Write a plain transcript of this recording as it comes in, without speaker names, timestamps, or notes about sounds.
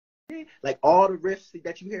Like all the riffs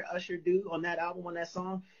that you hear Usher do on that album, on that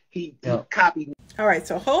song, he copied. All right,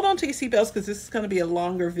 so hold on to your seatbelts because this is going to be a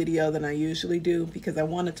longer video than I usually do because I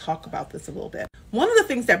want to talk about this a little bit. One of the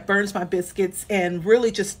things that burns my biscuits and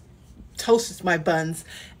really just toasts my buns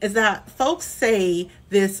is that folks say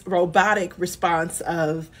this robotic response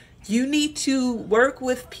of, you need to work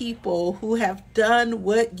with people who have done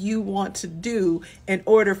what you want to do in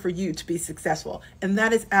order for you to be successful. And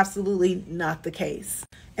that is absolutely not the case.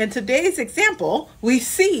 In today's example, we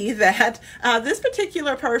see that this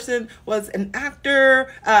particular person was an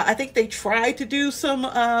actor. I think they tried to do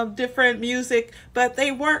some different music, but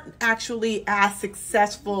they weren't actually as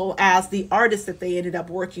successful as the artist that they ended up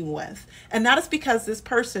working with. And that is because this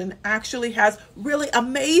person actually has really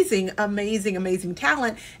amazing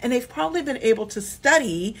talent. And they've probably been able to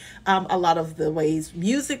study a lot of the ways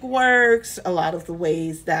music works, a lot of the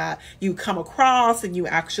ways that you come across and you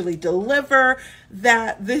actually deliver,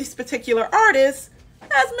 that this particular artist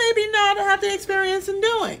has maybe not had the experience in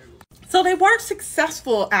doing. So they weren't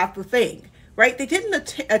successful at the thing, right? They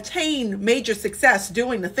didn't attain major success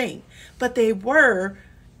doing the thing, but they were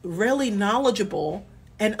really knowledgeable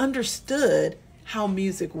and understood how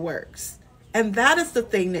music works. And that is the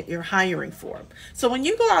thing that you're hiring for. So when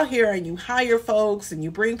you go out here and you hire folks and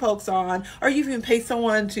you bring folks on, or you even pay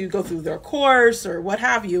someone to go through their course or what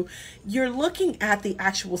have you, you're looking at the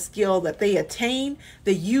actual skill that they attain,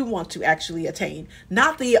 that you want to actually attain,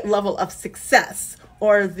 not the level of success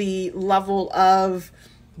or the level of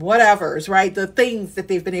whatever's, right? The things that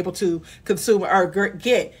they've been able to consume or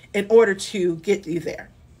get in order to get you there,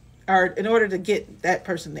 or in order to get that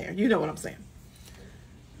person there. You know what I'm saying?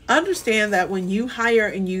 Understand that when you hire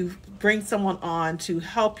and you bring someone on to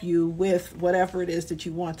help you with whatever it is that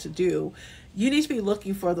you want to do, you need to be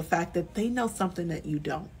looking for the fact that they know something that you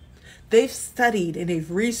don't. They've studied and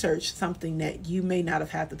they've researched something that you may not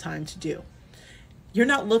have had the time to do. You're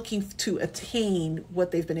not looking to attain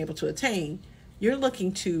what they've been able to attain. You're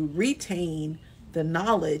looking to retain the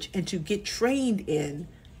knowledge and to get trained in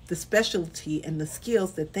the specialty and the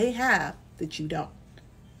skills that they have that you don't.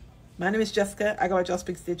 My name is Jessica. I go by Joss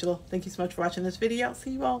Speaks Digital. Thank you so much for watching this video.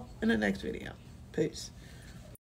 See you all in the next video. Peace.